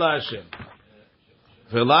kodesh la Hashem.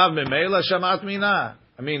 V'lav memela shamat mina.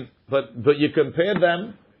 I mean, but you compare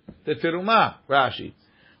them to teruma. Rashi.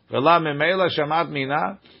 V'lav memela shamat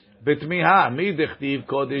mina. Betmiha mi dechtiv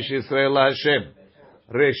kodesh Yisrael la Hashem.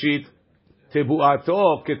 Reshit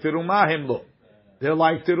tebuato keteruma himlo. They're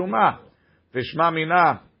like teruma. V'shma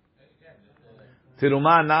mina.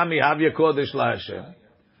 Teruma nami havya kodesh la Hashem.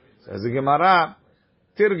 Says the Gemara.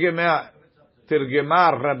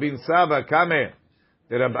 Tirgemar Rabin Saba Kame.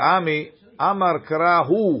 The Rab Ami Amar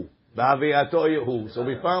Krahu Ba'aviyato Yehu. So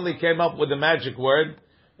we finally came up with the magic word.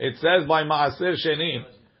 It says by Ma'asir Sheni.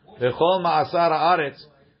 V'chol Ma'asar Haaretz.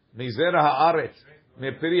 Mizera haaretz,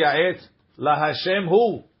 mepiri ha'etz, la Hashem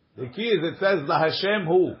hu. The key is it says la Hashem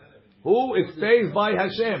hu. Who? It stays by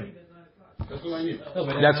Hashem. That's what I need.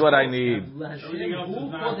 That's what I need.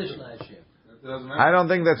 I don't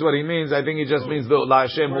think that's what he means. I think he just means the la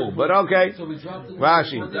Hashem hu. But okay.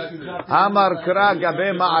 Rashi. Amar kra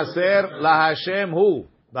gabe ma'aser la Hashem hu.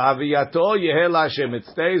 Ba'aviyato yeheh la Hashem. It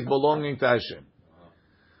stays belonging to Hashem.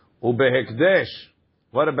 Ubehekdesh.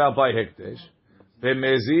 What about by hekdesh?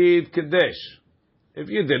 B'mezid kedesh. If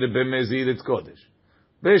you did it b'mezid, it's kodesh.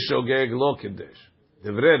 B'shogeg lo kedesh.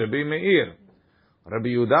 Divrei Rabbi Meir. Rabbi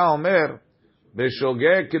Yehuda Omer,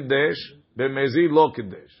 b'shogeg kedesh, b'mezid lo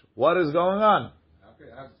kedesh. What is going on?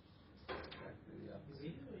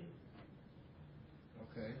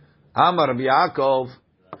 Amar Rabbi Yaakov,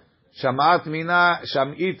 shamat mina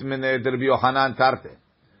shamit mine Rabbi Yohanan tarte.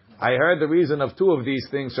 I heard the reason of two of these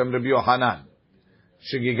things from Rabbi Yohanan.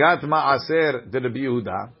 Shigigat ma'aser de Rabbi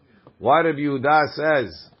Yehuda. Why Rabbi Yehuda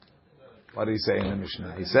says, what did he say in the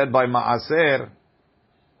Mishnah? He said by ma'aser,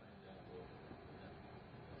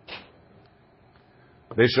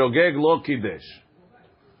 b'shogeg lo kidesh.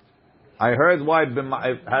 I heard why Rabbi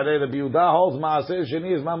Yehuda holds ma'aser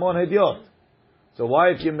sheni is mamon hediot. So why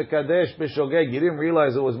if you mekadesh b'shogeg, you didn't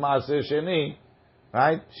realize it was ma'aser sheni,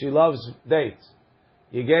 right? She loves dates.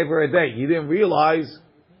 You gave her a date. You didn't realize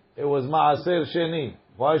it was ma'aser sheni.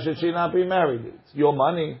 Why should she not be married? It's your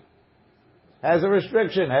money. Has a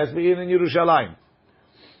restriction. Has to be in Yerushalayim.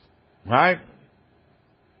 Right?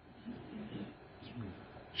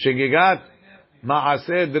 Shegigat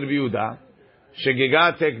ma'aser de Rabbi Yehuda.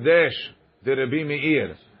 Shegigat hekdesh de Rabbi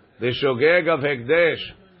Meir. The shogeg of hekdesh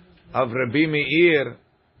of Rabbi Meir.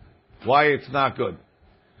 Why it's not good?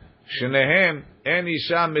 Shnehem en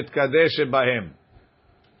isha mitkadeshe bahem.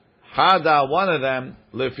 Hada, one of them,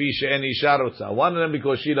 lefi she'en isha rotza. One of them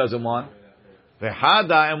because she doesn't want.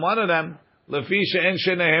 V'hada, and one of them, lefi she'en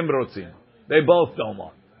shenehem rotzim. They both don't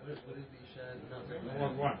want.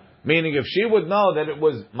 Meaning, if she would know that it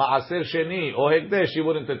was ma'aser sheni or hekdesh, she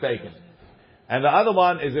wouldn't have taken it. And the other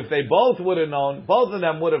one is if they both would have known, both of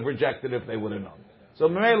them would have rejected if they would have known. So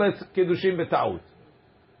Mele, it's Kidushin b'ta'ut.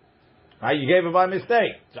 Right, you gave it by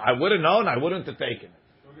mistake. I would have known, I wouldn't have taken it.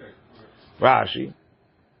 Rashi.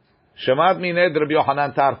 Shemad mined Rabbi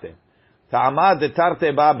Yochanan tarte. Ta'amad de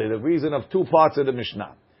tarte babe. The reason of two parts of the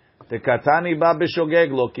Mishnah. The katani babe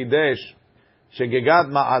shogeg lo kidesh. Shegegat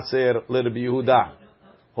ma'aser le Rabbi Yehuda.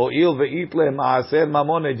 Ho'il ve'itle ma'aser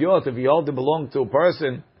mamon ediot. If you hold to belong to a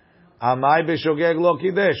person, amai b'shogeg lo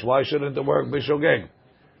kidesh. Why shouldn't it work b'shogeg?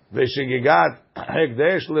 V'shegegat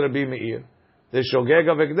hekdesh le Rabbi Meir. The shogeg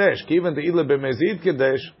of hekdesh. Kiven te'itle b'mezid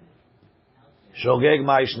kidesh. Shogeg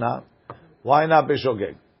ma'ishna. Why not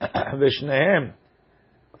b'shogeg? V'shnehem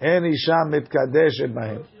en isha mitkadeshet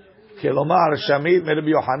b'hem. Kilomar shamit me Rabbi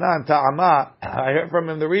Yochanan ta'ama. I heard from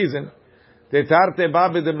him the reason. Tetarte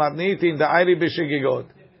babe de matnitin da'ayri b'shegegot.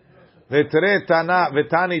 V'tere tana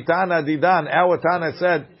v'tani tana didan. Our Tana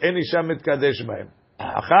said en isha mitkadesh b'hem.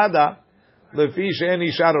 Achada lefi she'en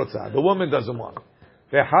isha rotza. The woman doesn't want.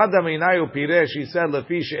 V'chada minayu piresh. He said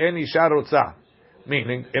lefi she'en isha rotza.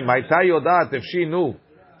 Meaning, in my tayodat, if she knew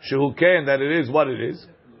shehu ken that it is what it is,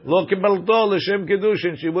 lo kibelto l'shem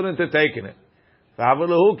kedushin, she wouldn't have taken it.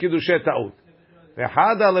 V'avalahu kidushet ta'ut.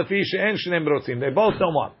 V'chada lefi she'en shneim rotzim. They both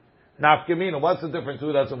don't want. Nafkamina, what's the difference?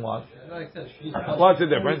 Who doesn't want? What's the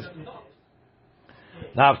difference?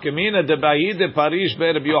 Nafkamina de ba'id parish be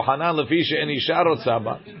Rabbi Yochanan lefi she'en isha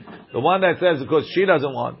rotzaba. The one that says because she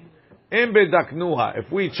doesn't want. Im bedaknuha.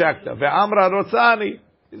 If we checked her, ve'amra rotzani.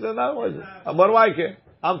 He said, no, what do I care?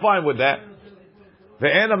 I'm fine with that.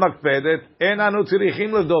 Ve'ena makpedet, enanu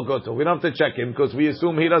tzirichim ledokoto. We don't have to check him because we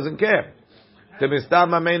assume he doesn't care. Now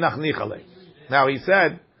he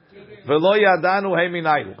said, ve'lo yadanu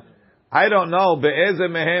heminayu. I don't know, be'eze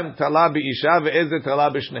mehem tala bi'isha, ve'eze tala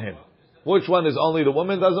b'shnehem. Which one is only the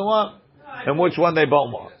woman doesn't want, and which one they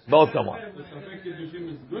both want? Both don't want.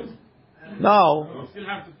 No. You still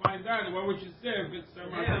have to find out. What would you say if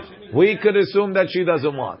it's we could assume that she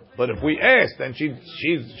doesn't want. But if we asked and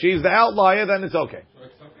she's the outlier, then it's okay.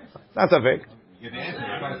 That's a fake.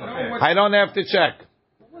 I don't have to check.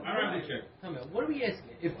 What are we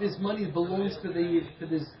asking? If this money belongs to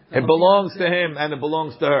this... It belongs to him and it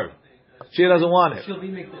belongs to her. She doesn't want it. She'll be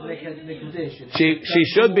make a dish. She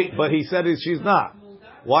should be, but he said she's not.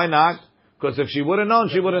 Why not? Because if she would have known,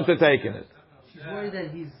 she wouldn't have taken it. She's worried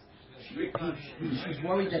that she's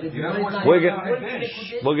worried that if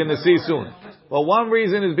we're going to see soon. Well, one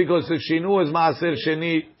reason is because if she knew it was Ma'asir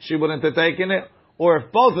Sheni, she wouldn't have taken it. Or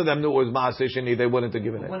if both of them knew it was Ma'asir Sheni, they wouldn't have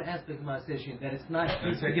given it. One aspect of Ma'asir Sheni, that it's not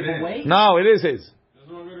his to give away? No, it is his.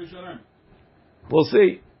 We'll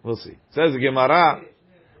see. Says the Gemara,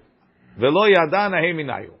 Velo yadana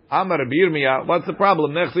heminayu. Amar Birmiya, what's the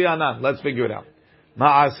problem? Nechli anan. Let's figure it out.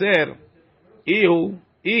 Ma'aser,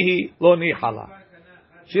 ihi lo nihala.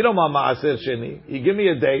 She don't want ma'aser sheni. You give me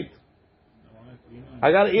a date.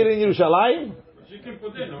 I got to eat in Yerushalayim.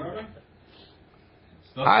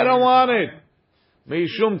 I don't want it.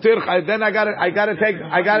 Mishum tircha. Then I got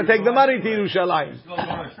to take the money to Yerushalayim.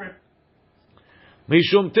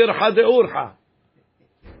 Mishum tircha deurcha.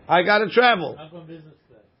 I got to travel.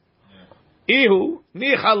 Ihu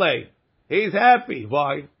nichale. He's happy.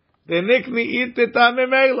 Why? The nikni iteta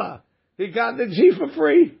memela. He got the G for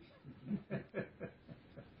free.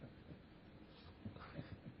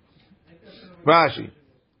 Rashi.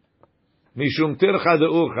 Mishum tircha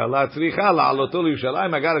deurcha la tzricha la aloto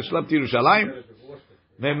Yerushalayim. I got to schlep to Yerushalayim.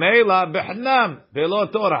 Memela behnam velo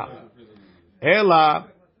Torah. Ela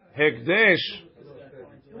hekdesh.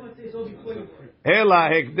 Ela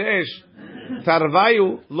hekdesh.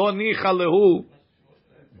 Tarvayu lo nicha lehu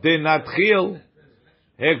de natchil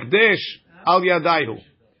hekdesh al yadayhu.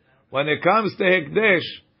 When it comes to hekdesh,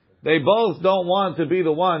 they both don't want to be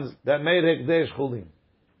the ones that made hekdesh chulim.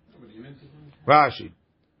 Rashi.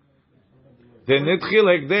 De natchil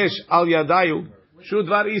hekdesh al yadayu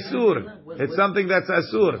shudvar isur. It's something that's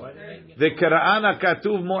asur. The karaana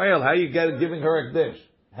katuv moel. How you get giving her hekdesh?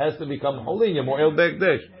 Has to become chulim. Moel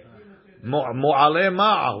be'hekdesh. Mo'ale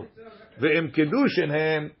ma'al. Ve'im Kidushin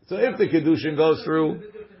hem. So if the Kidushin goes through,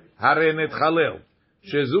 hare netchalel.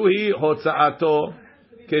 Shezuhi hotza'ato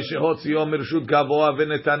keshehotzio mirshut gavoa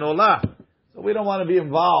v'netano la. So we don't want to be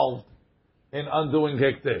involved in undoing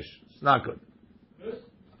hekdesh. It's not good.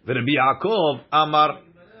 V'Rabbi Yaakov amar.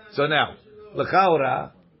 So now,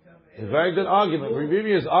 l'chaura, a very good argument.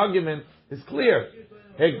 Rabbi argument is clear.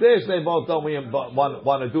 Hekdesh, they both don't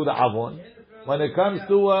want to do the avon. When it comes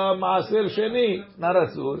to Ma'asir Sheni, not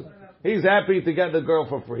Asur. He's happy to get the girl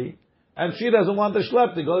for free, and she doesn't want the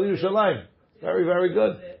shlep to go to Yerushalayim. Very, very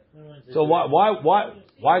good. So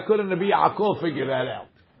why couldn't it be Yaakov figure that out?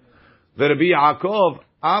 There be Yaakov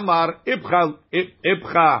Amar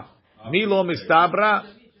Ibcha Milo Mistabra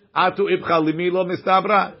Atu Ibcha Limilo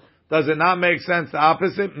Mistabra. Does it not make sense the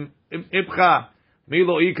opposite? Ibcha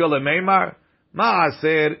Milo Ika Lemeimar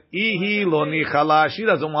Maaser Ihi Lo Nichala. She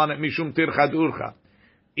doesn't want it Mishum Tircha Durcha.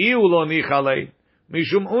 Iu Lo Nichale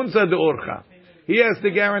Mishum Unsa Durcha. He has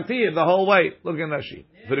to guarantee it the whole way. Look in Rashi.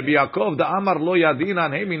 For the Yaakov the Amar Lo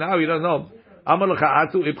Yadinan Hemi now he doesn't know. Amar Lecha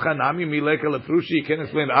Atu Ibcha Nami Mileka Lefrushi. He can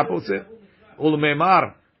explain the opposite.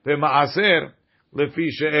 Ulmeimar Maaser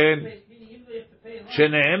Lefi She'en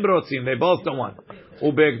Shenehem Rotzim. They both don't want.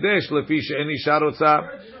 Ubegdesh Lefi She'en Isha Rotza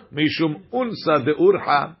Mishum Unsa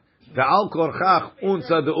Deurcha. The Al Korchach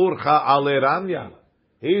Unsa Deurcha Ale Ramya.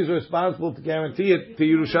 He's responsible to guarantee it to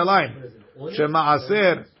Yerushalayim.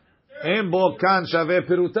 Shema'aser Em Bo Kan Shaveh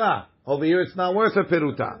Peruta. Over here it's not worth a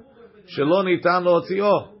Peruta. Shelo Nitan Lo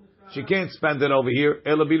Tzio. She can't spend it over here.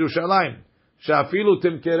 Ela B'Yerushalayim. Shafilu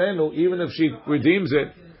Timkerenu. Even if she redeems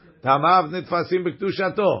it, Tamav Nitfasim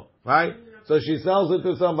B'Kedushato. Right? So she sells it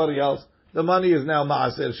to somebody else. The money is now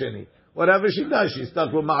Ma'aser Sheni. Whatever she does, she's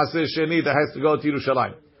stuck with Ma'aser Sheni that has to go to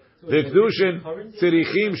Yerushalayim. The Kidushin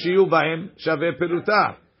Tzirichim Shiyu Bahem Shaveh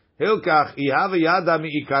Peruta. Hilkach Ihave Yada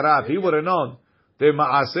Mi'ikarav. He would have known. The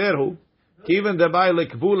Ma'aserhu. Even the Bay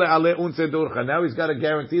Lekbule Ale Unse Durcha. Now he's got to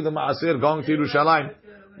guarantee the Ma'aser going to Yerushalayim.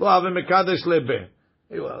 Lo Have Mekadesh Lebe.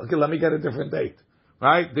 Okay, let me get a different date.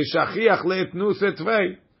 Right? The Shachiach Le'etnu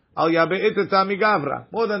Setvei. Al Yabe'et Tamigavra.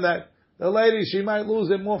 More than that. The lady, she might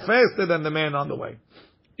lose it more faster than the man on the way.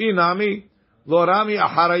 Inami. Lo Rami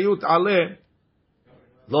Aharayut Ale.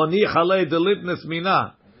 Lo nichale delitness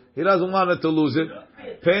mina. He doesn't want her to lose it.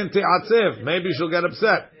 Pen te'atzev. Maybe she'll get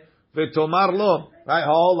upset. V'tomar lo. Right, her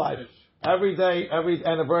whole life. Every day, every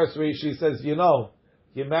anniversary, she says, you know,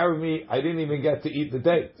 you married me, I didn't even get to eat the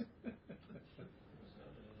date.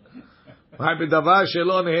 Right, b'davar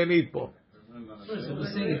shelo nehenit po. So we're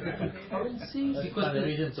saying it's different currency? Because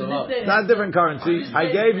it's not different currency. I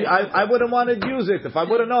gave you, I wouldn't want to use it. If I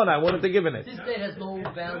would have known, I wouldn't have given it. This day has no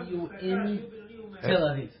value in Tel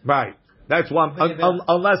Aviv. Right. That's one.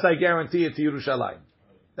 Unless I guarantee it to Yerushalayim.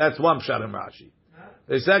 That's one pshat in Rashi.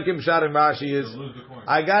 The second pshat in Rashi is,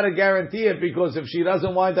 I got to guarantee it because if she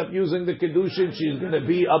doesn't wind up using the Kedushin, she's going to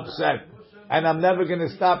be upset. And I'm never going to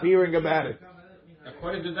stop hearing about it.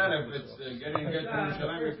 According to that, if it's getting to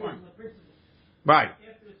Yerushalayim, fine. Right.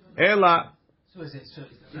 Ela. So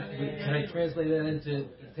can I translate that into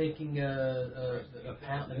taking a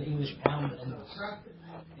pound, an English pound, and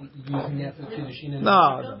using that for Kidushin?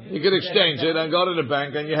 No, you can exchange it and go to the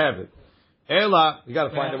bank and you have it. Ela, you got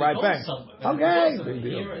to find the right bank. Okay, big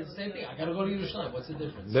deal. Here, it's the same thing. I got to go to Yerushalayim. What's the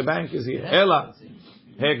difference? The bank is here. Ela,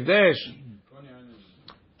 Hekdesh.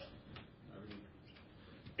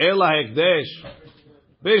 Ela Hekdesh.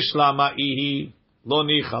 Bishlama ihi lo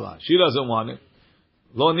nichala. She doesn't want it.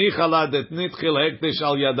 Lo nichala det nitchil hekdesh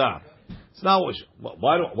al yada. It's not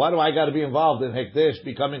why do I got to be involved in hekdesh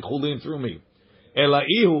becoming chulin through me? Ela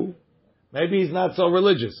ihu. Maybe he's not so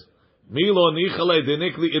religious. Milo nichale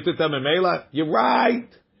denikli itita memela. You're right.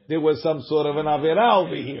 There was some sort of an avera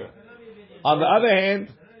over here. On the other hand,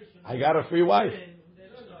 I got a free wife.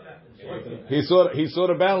 He sort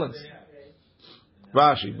of balanced.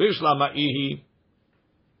 Rashi bishlama ihi.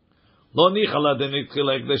 Lo nichala denikli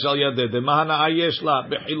hekdesh al yada. Demahana ayeshla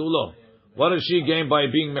behilulo. What does she gain by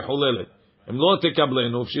being mechulelet? Im lo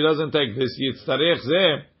tekablenu. If she doesn't take this, yitztarech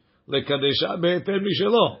zeh lekadesha beheter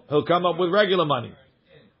mishelo. He'll come up with regular money.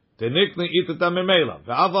 Tenikni itata memela.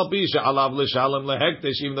 Ve'aval pisha alav l'shalem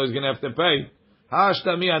lehekdesh. Even though he's going to have to pay.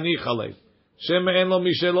 Hashtami anichale. Shem en lo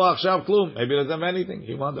mishelo achshav klum. Maybe he doesn't have anything.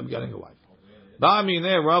 He wound up getting a wife.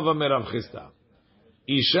 Ba'amine Rava merav Chisda.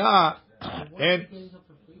 Isha and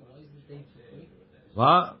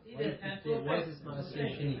what? The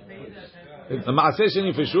Maaseh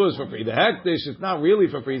Sheni for sure is for free. The Hekdesh is not really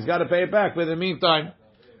for free. He's got to pay it back. But in the meantime,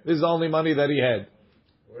 this is the only money that he had.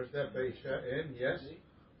 Where's that Beisha in? Yes?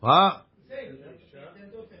 What?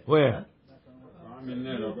 Where? Isha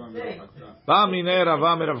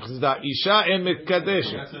en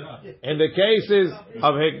mitkadeshet. In the cases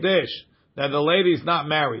of Hekdesh, that the lady is not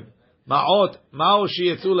married, ma'ot ma'o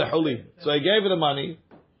sheyetzu lechulim. So he gave her the money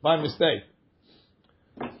by mistake.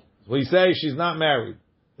 We say she's not married.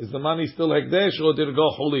 Is the money still Hekdesh or did it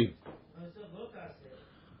go Chuli?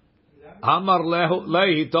 Amar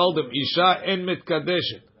lehi, he told him, Isha en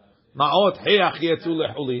mitkadeshet. Ma'ot heyach yetzu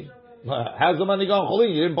lechuli. How's the money going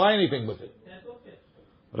chulin? You didn't buy anything with it.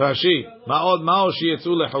 Rashi, ma'od ma'o sheyetzu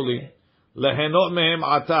lechulin lehenot mehem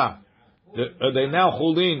ata. They now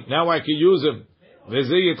chulin. Now I can use them.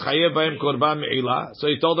 V'zeh yitchayev b'hem korban me'ilah. So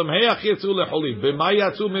he told them, hey, ach yetzu lechulin. B'ma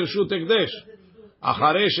yatzu mirshut ekdesh.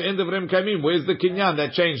 Acharei she'en devrem kamim. Where's the kinyan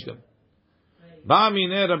that changed them?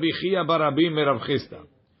 Ba'amine Rabbi Chia barabi merav Chisda.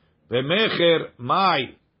 B'mecher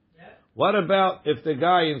mai. What about if the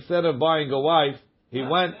guy, instead of buying a wife, he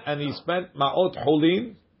went and he spent ma'ot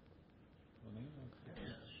chulin,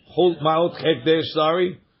 ma'ot hekdesh,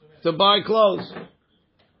 sorry, to buy clothes.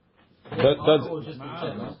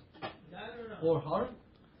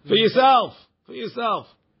 For yourself.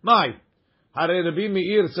 My. Hare Rabbi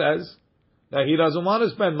Meir says that he doesn't want to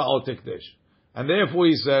spend ma'ot hekdesh. And therefore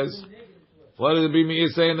he says, what does Rabbi Meir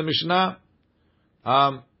say in the Mishnah?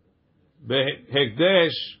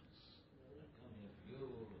 Hekdesh,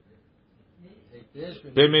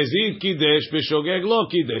 B'mezid kiddush, b'shogeg lo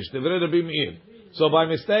kiddush. Divrei Rabbi Meir. So by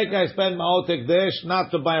mistake, I spend ma'ot hekdesh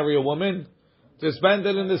not to marry a woman, to spend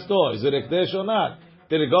it in the store. Is it hekdesh or not?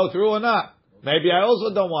 Did it go through or not? Maybe I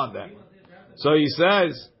also don't want that. So he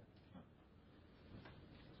says,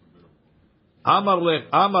 Amar le,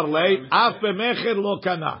 af b'mecher lo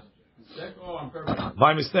kana.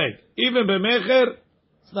 By mistake. Even b'mecher,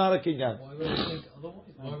 it's not a kinyan. Why would I think otherwise?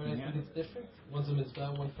 Why would I think it's different? One's a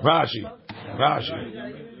mitzvah, one's Rashi.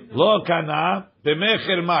 Lo kana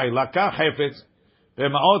b'mecher mai lakach hefetz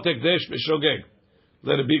b'ma'ot hekdesh b'shogeg.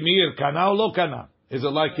 Let it be Meir kana or lo kana. Is it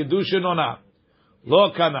like Kidushin or not?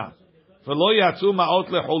 Lo kana. V'lo yatzu ma'ot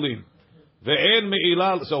lechulin. Ve'en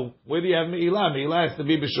me'ilah. So where do you have me'ilah? Me'ilah has to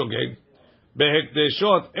be b'shogeg.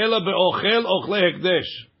 Behekdeshot ela be'ochel ochle hekdesh.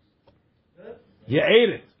 You ate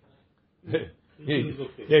it. You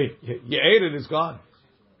ate it. It's gone.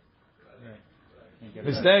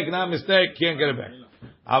 Mistake, not mistake, can't get it back.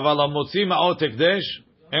 Aval amotzi ma'ot hekdesh,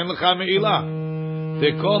 en lecha me'ilah.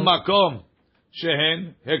 Tekol makom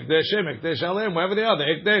shehen hekdeshem, hekdesh aleim, wherever they are, the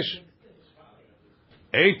hekdesh.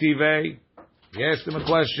 Eitivei, he asked him a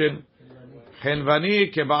question.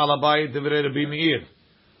 Chenvani keba'al habayit divrei Rabbi Meir.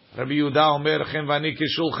 Rabbi Yehuda omer chenvani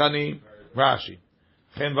keshulchani. Rashi.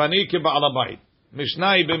 Chenvani keba'al habayit.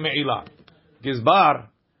 Mishnah b'me'ilah. Gizbar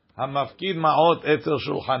hamafkid ma'ot etzel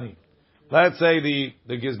shulchani. Let's say the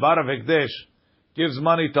Gizbar of Hekdesh gives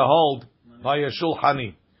money to hold by a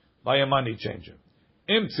shulchani, by a money changer.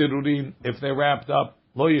 Im tzirurim, if they're wrapped up,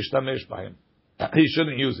 lo yishtamesh by him. He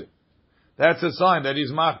shouldn't use it. That's a sign that he's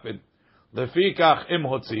makbid. Lefikach im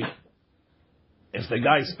hotzi. If the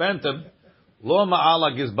guy spent them, lo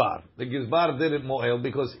ma'ala Gizbar. The Gizbar did it mo'el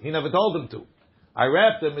because he never told him to. I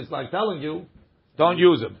wrapped them, it's like telling you, don't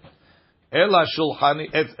use them. Ela shulchani,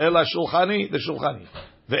 the shulchani.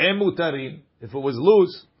 Ve'emutarim, if it was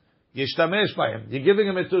loose, yishtamesh by him. You're giving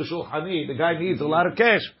him it to shulchani. The guy needs a lot of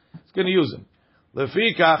cash. He's going to use him.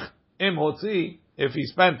 Lefikach im hotzi, if he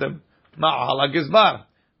spent them, ma'ala gizbar.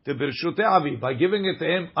 To birshute avi, by giving it to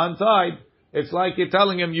him untied, it's like you're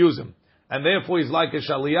telling him use him, and therefore he's like a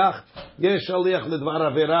shaliach. Yes, shaliach ledvar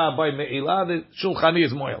avera by me'ilah. The shulchani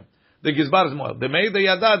is moel. The gizbar is moel. The meida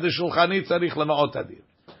yada, the shulchani tzarich lema'ot adir.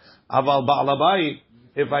 Aval ba'al habayit,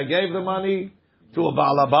 if I gave the money to a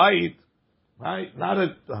Baal Habayit, right? Not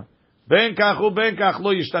a ben kach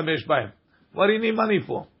lo yishtamesh b'hem. What do you need money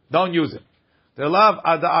for? Don't use it. Telav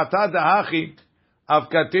ada'ata da'achi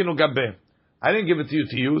avkatinu gabeh. I didn't give it to you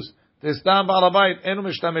to use. Testam Baal Habayit enu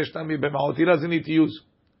mishtamesh tami b'ma'ot. He doesn't need to use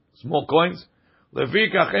small coins.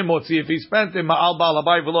 Lefikach emotzi. If he spent it ma'al Baal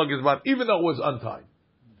Habayit v'lo gizbar, even though it was untied.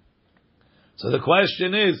 So the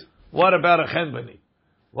question is, what about a chenvani?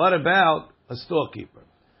 What about a storekeeper?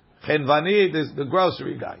 Chenvani is the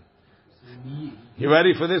grocery guy. You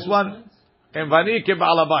ready for this one? Chenvani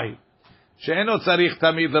keba'al habayit. She'eno tzarich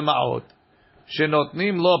tamid lema'ot.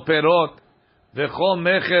 She'notnim lo perot. V'chol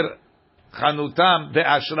mecher chanutam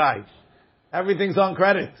ve'ashray. Everything's on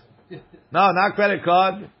credit. No, not credit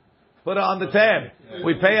card. Put it on the tab.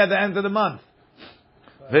 We pay at the end of the month.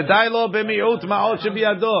 V'day lo b'mi'ut ma'ot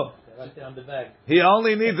she'biyado. He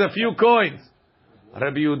only needs a few coins.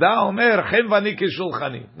 Rabbi Yehuda omer chenvani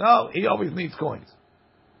keshulchani. No, he always needs coins.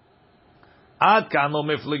 Ad kan lo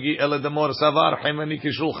meflegi ele demor savar chenvani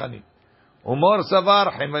keshulchani. Umor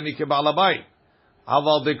savar chenvani keba'al habayit.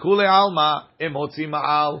 Aval dekule alma im hotzi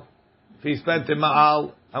ma'al. If he spent in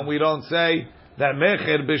ma'al, and we don't say that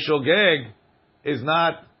mecher b'shogeg is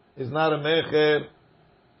not a mecher.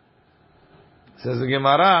 Says the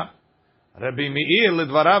Gemara, Rabbi Meir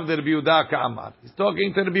ledvarav de Rabbi Yehuda ka'amar. He's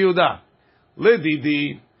talking to Rabbi Yehuda.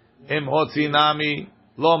 Lididi im hotzinami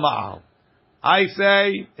lo ma'al. I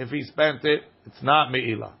say if he spent it, it's not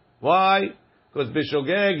me'ilah. Why? because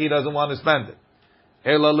b'shogeg he doesn't want to spend it.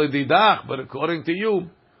 Ela l'didach, but according to you,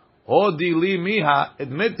 Hodi li miha,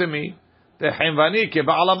 admit to me, the Hemvani ke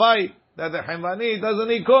ba'alabai, that the Hemvani doesn't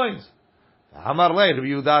need coins. Amar lei, Rabbi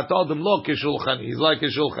Yehuda told him, lo kishulchani, he's like a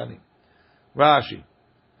shulchani. Rashi,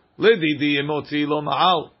 lididi emotzi lo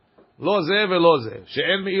ma'al, lo ze velo ze,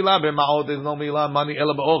 she'en me'ilah b'ma'ot, there's no me'ilah money,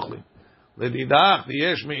 ela ba'ochlim. Lididach,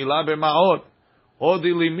 yesh me'ilah b'ma'ot,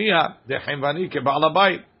 Hodi li miha, the Hemvani ke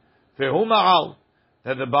ba'alabai, vehu ma'al,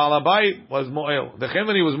 that the ba'alabai was mo'el, the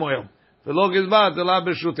Hemvani was mo'el. ולא גזבט, אלא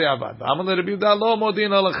בשותי עבד. ואמר לרבי יהודה, לא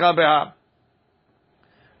מודין הלכה בה.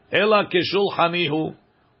 אלא כשולחני הוא,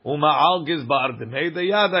 ומעל גזבר. דמי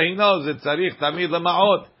דידה, he knows, זה צריך תמיד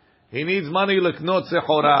למעות. He needs money לקנות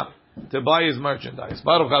סחורה, to buy his merchandise.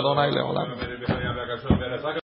 ברוך אדוני לעולם.